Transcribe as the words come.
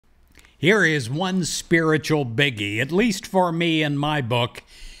Here is one spiritual biggie, at least for me in my book.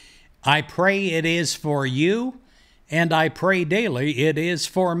 I pray it is for you, and I pray daily it is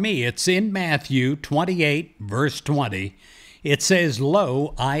for me. It's in Matthew 28, verse 20. It says,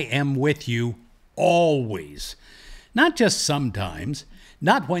 "Lo, I am with you always." Not just sometimes,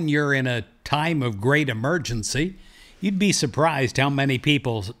 not when you're in a time of great emergency. You'd be surprised how many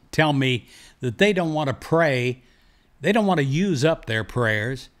people tell me that they don't want to pray. They don't want to use up their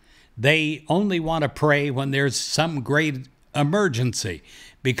prayers. They only want to pray when there's some great emergency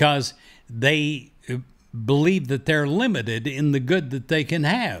because they believe that they're limited in the good that they can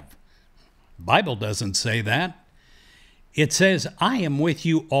have. The Bible doesn't say that. It says, "I am with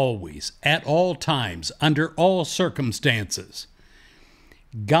you always, at all times, under all circumstances."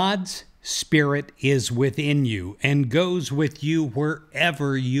 God's Spirit is within you and goes with you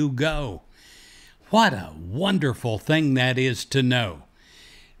wherever you go. What a wonderful thing that is to know.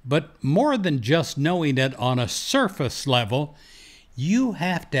 But more than just knowing it on a surface level, you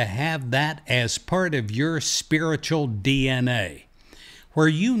have to have that as part of your spiritual DNA, where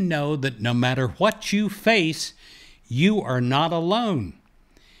you know that no matter what you face, you are not alone.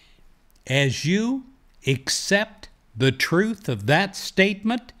 As you accept the truth of that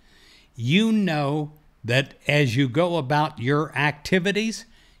statement, you know that as you go about your activities,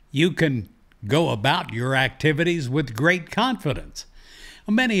 you can go about your activities with great confidence.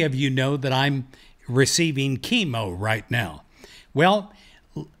 Many of you know that I'm receiving chemo right now. Well,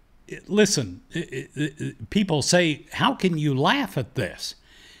 listen, people say, how can you laugh at this?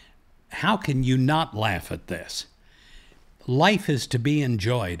 How can you not laugh at this? Life is to be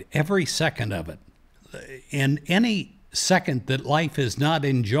enjoyed, every second of it. And any second that life is not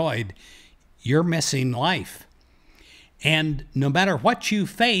enjoyed, you're missing life. And no matter what you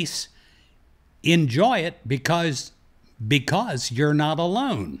face, enjoy it because you're not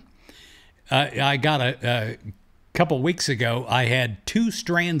alone. I got a couple weeks ago, I had 2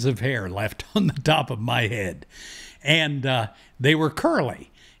 strands of hair left on the top of my head, and they were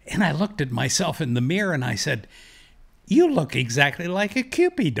curly. And I looked at myself in the mirror and I said, "You look exactly like a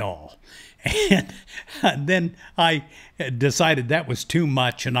Cupid doll." And then I decided that was too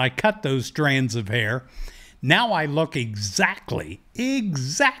much, and I cut those strands of hair. Now I look exactly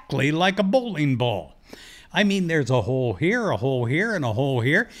like a bowling ball. I mean, there's a hole here, a hole here, and a hole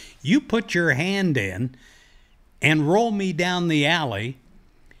here. You put your hand in and roll me down the alley.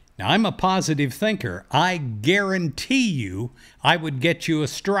 Now, I'm a positive thinker. I guarantee you I would get you a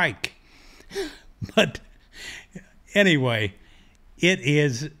strike. But anyway, it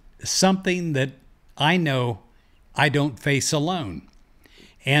is something that I know I don't face alone.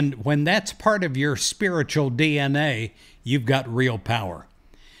 And when that's part of your spiritual DNA, you've got real power.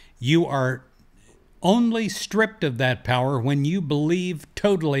 You are only stripped of that power when you believe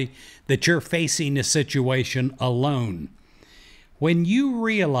totally that you're facing a situation alone. When you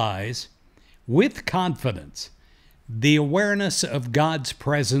realize with confidence the awareness of God's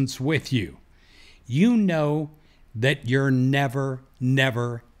presence with you, you know that you're never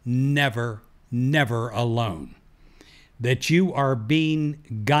alone. That you are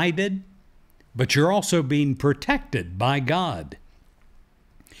being guided, but you're also being protected by God.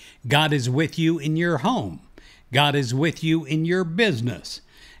 God is with you in your home. God is with you in your business.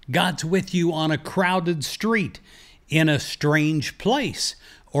 God's with you on a crowded street, in a strange place,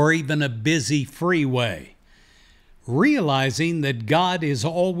 or even a busy freeway. Realizing that God is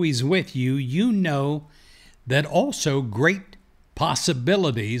always with you, you know that also great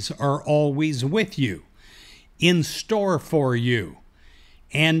possibilities are always with you, in store for you.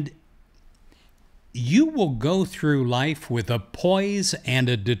 And you will go through life with a poise and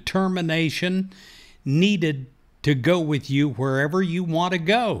a determination needed to go with you wherever you want to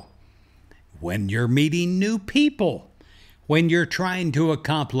go. When you're meeting new people, when you're trying to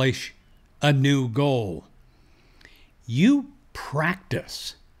accomplish a new goal, you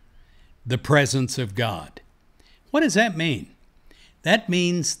practice the presence of God. What does that mean? That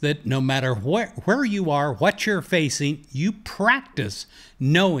means that no matter where you are, what you're facing, you practice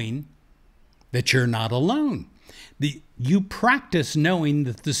knowing that you're not alone. You practice knowing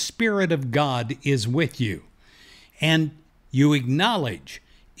that the Spirit of God is with you. And you acknowledge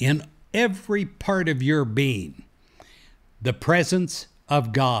in every part of your being the presence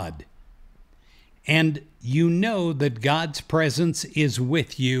of God. And you know that God's presence is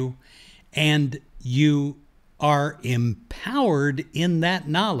with you, and you are empowered in that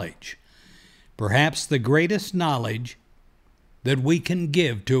knowledge. Perhaps the greatest knowledge that we can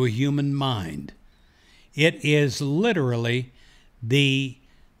give to a human mind. It is literally the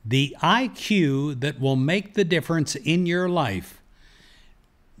IQ that will make the difference in your life.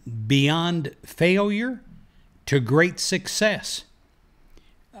 beyond failure to great success.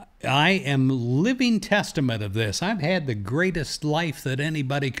 I am living testament of this. I've had the greatest life that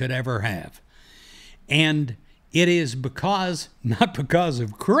anybody could ever have. And it is not because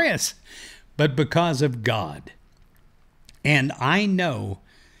of Chris, but because of God. And I know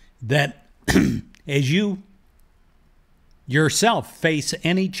that as you yourself face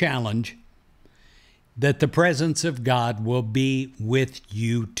any challenge, that the presence of God will be with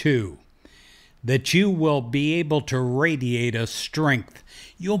you too. That you will be able to radiate a strength.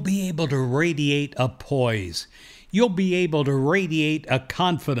 You'll be able to radiate a poise. You'll be able to radiate a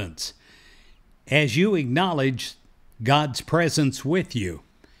confidence as you acknowledge God's presence with you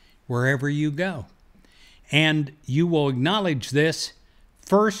wherever you go. And you will acknowledge this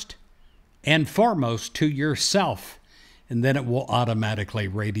first and foremost to yourself, and then it will automatically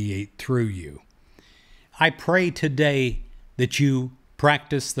radiate through you. I pray today that you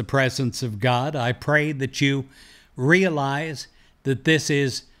practice the presence of God. I pray that you realize that this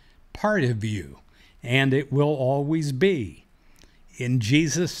is part of you, and it will always be. In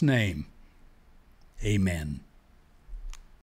Jesus' name, amen.